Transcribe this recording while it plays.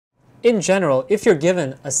in general, if you're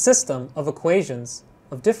given a system of equations,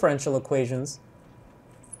 of differential equations,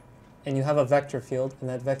 and you have a vector field, and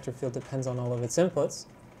that vector field depends on all of its inputs,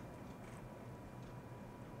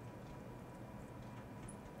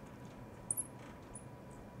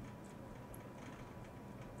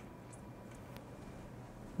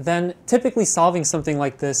 then typically solving something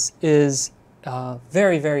like this is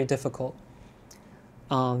very, very difficult.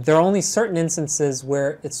 There are only certain instances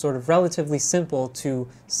where it's sort of relatively simple to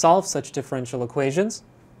solve such differential equations,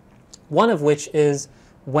 one of which is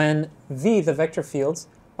when v, the vector fields,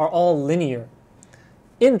 are all linear.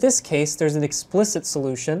 In this case, there's an explicit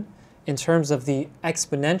solution in terms of the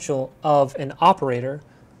exponential of an operator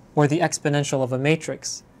or the exponential of a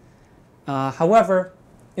matrix. However,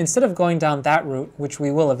 instead of going down that route, which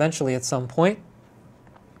we will eventually at some point,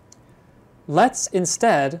 let's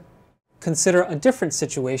instead consider a different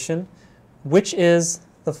situation, which is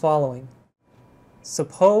the following.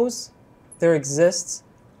 Suppose there exists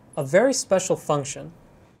a very special function,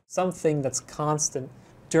 something that's constant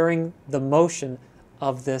during the motion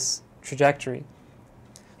of this trajectory.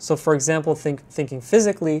 So for example, thinking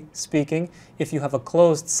physically speaking, if you have a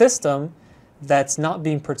closed system that's not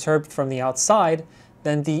being perturbed from the outside,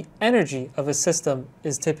 then the energy of a system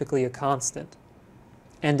is typically a constant.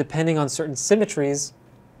 And depending on certain symmetries,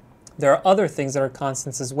 there are other things that are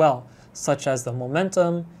constants as well, such as the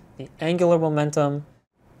momentum, the angular momentum,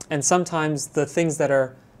 and sometimes the things that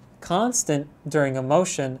are constant during a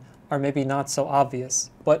motion are maybe not so obvious,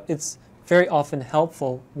 but it's very often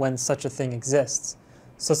helpful when such a thing exists.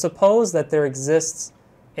 So suppose that there exists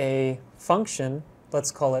a function,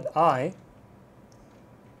 let's call it I,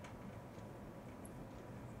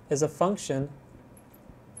 is a function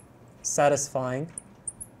satisfying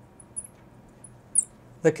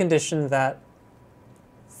the condition that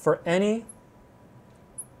for any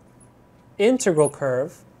integral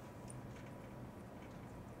curve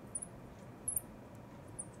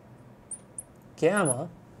gamma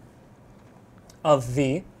of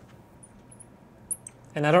v,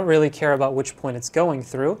 and I don't really care about which point it's going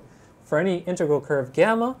through, for any integral curve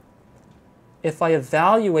gamma, if I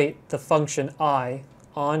evaluate the function I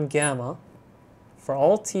on gamma for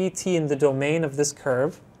all t in the domain of this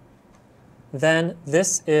curve, then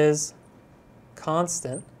this is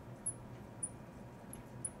constant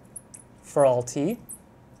for all t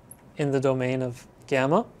in the domain of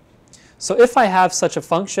gamma. So if I have such a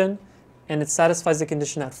function and it satisfies the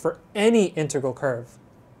condition that for any integral curve,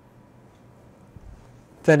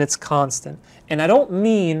 then it's constant. And I don't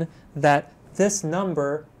mean that this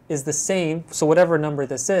number is the same, so whatever number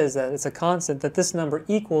this is, that it's a constant, that this number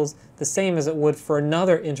equals the same as it would for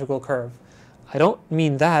another integral curve. I don't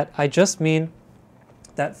mean that. I just mean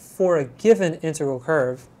that for a given integral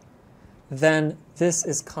curve, then this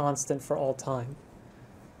is constant for all time.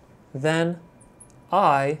 Then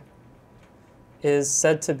I is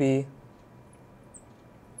said to be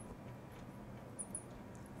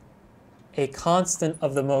a constant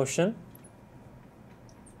of the motion,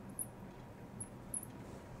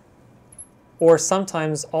 or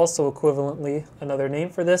sometimes also equivalently, another name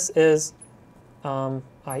for this is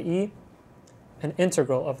i.e. an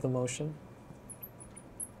integral of the motion.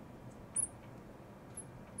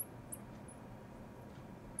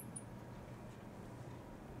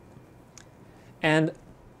 And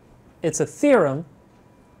it's a theorem,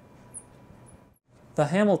 the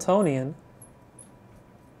Hamiltonian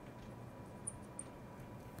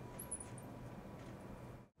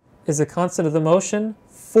is a constant of the motion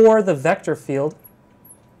for the vector field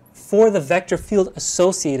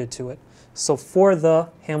associated to it. So for the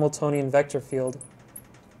Hamiltonian vector field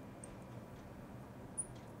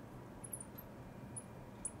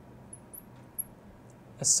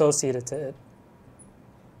associated to it.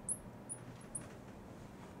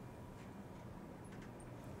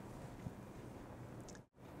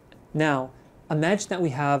 Now, imagine that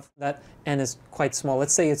we have that n is quite small.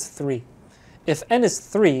 Let's say it's 3. If n is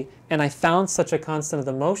 3 and I found such a constant of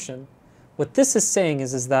the motion, what this is saying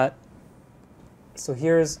is that, so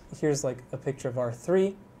here's like a picture of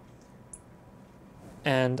R3,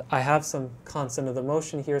 and I have some constant of the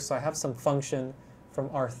motion here, so I have some function from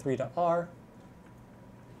R3 to R,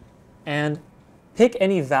 and pick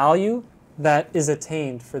any value that is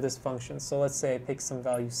attained for this function. So let's say I pick some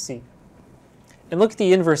value c. And look at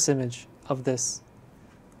the inverse image of this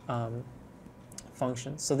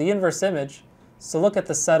function. So the inverse image, so look at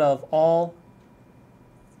the set of all,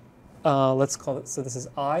 let's call it, so this is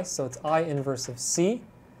I, so it's I inverse of c.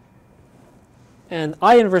 And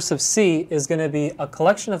I inverse of c is going to be a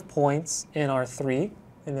collection of points in R3,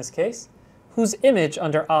 in this case, whose image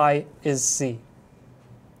under I is c.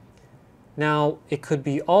 Now, it could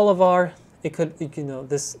be all of our,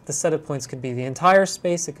 the set of points could be the entire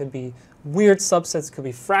space, it could be weird subsets, it could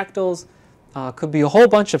be fractals, could be a whole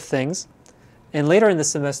bunch of things. And later in the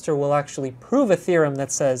semester, we'll actually prove a theorem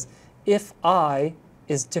that says if I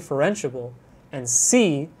is differentiable and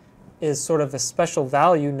C is sort of a special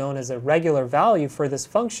value known as a regular value for this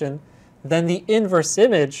function, then the inverse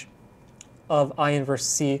image of I inverse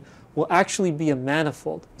C will actually be a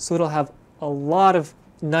manifold. So it'll have a lot of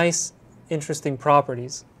nice, interesting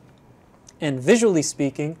properties. And visually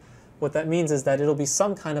speaking, what that means is that it'll be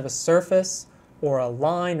some kind of a surface or a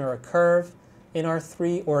line or a curve in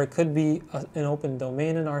R3, or it could be an open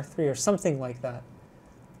domain in R3 or something like that.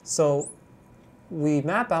 So we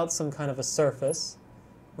map out some kind of a surface.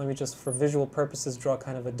 Let me just, for visual purposes, draw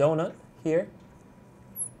kind of a donut here.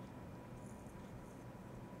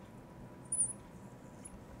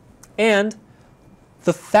 And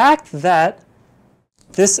the fact that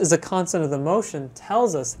this is a constant of the motion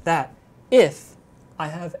tells us that if I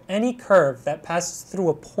have any curve that passes through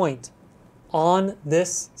a point on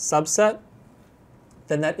this subset,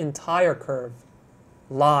 then that entire curve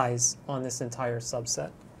lies on this entire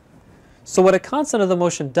subset. So what a constant of the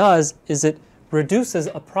motion does is it reduces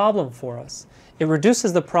a problem for us. It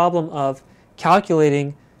reduces the problem of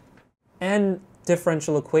calculating n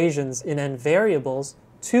differential equations in n variables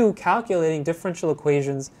to calculating differential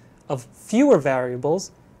equations of fewer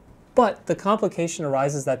variables, but the complication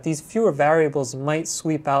arises that these fewer variables might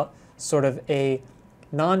sweep out sort of a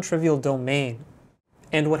non-trivial domain.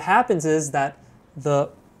 And what happens is that the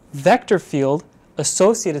vector field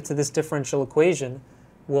associated to this differential equation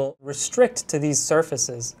will restrict to these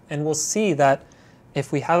surfaces. And we'll see that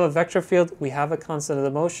if we have a vector field, we have a constant of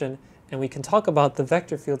the motion, and we can talk about the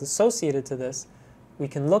vector field associated to this. We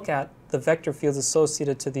can look at the vector fields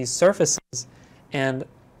associated to these surfaces, and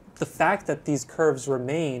the fact that these curves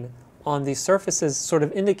remain on these surfaces sort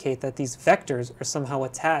of indicate that these vectors are somehow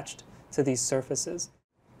attached to these surfaces.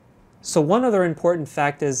 So one other important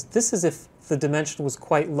fact is this is if the dimension was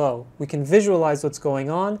quite low. We can visualize what's going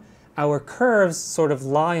on. Our curves sort of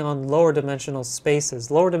lie on lower dimensional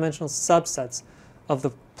spaces, lower dimensional subsets of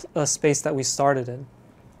the space that we started in.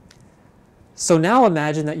 So now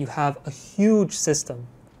imagine that you have a huge system,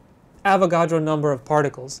 Avogadro number of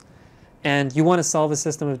particles, and you want to solve a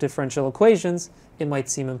system of differential equations. It might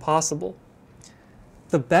seem impossible.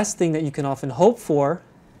 The best thing that you can often hope for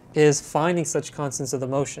is finding such constants of the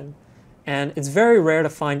motion. And it's very rare to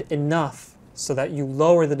find enough so that you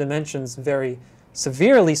lower the dimensions very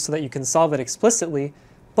severely so that you can solve it explicitly,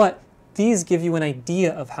 but these give you an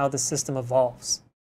idea of how the system evolves.